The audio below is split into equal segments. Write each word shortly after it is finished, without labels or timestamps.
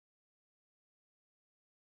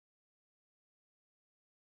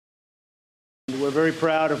we're very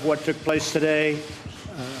proud of what took place today.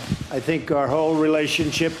 I think our whole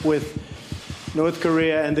relationship with North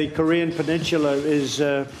Korea and the Korean Peninsula is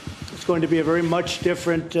it's going to be a very much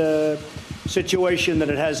different situation than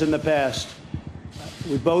it has in the past.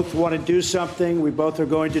 We both want to do something. We both are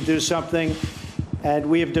going to do something. And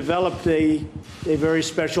we have developed a very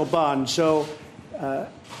special bond. So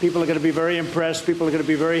people are going to be very impressed. People are going to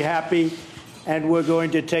be very happy. And we're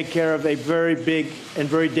going to take care of a very big and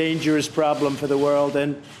very dangerous problem for the world.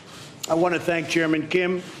 And I want to thank Chairman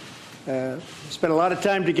Kim. Spent a lot of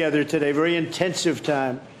time together today, very intensive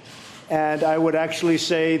time. And I would actually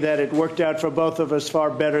say that it worked out for both of us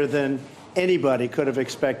far better than anybody could have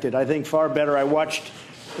expected. I think far better. I watched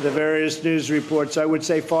the various news reports. I would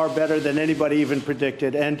say far better than anybody even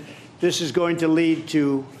predicted. And this is going to lead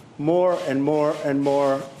to more and more and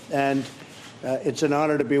more. And it's an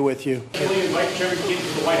honor to be with you. Can we invite Chairman Kim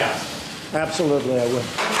to the White House? Absolutely, I will.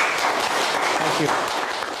 Thank you.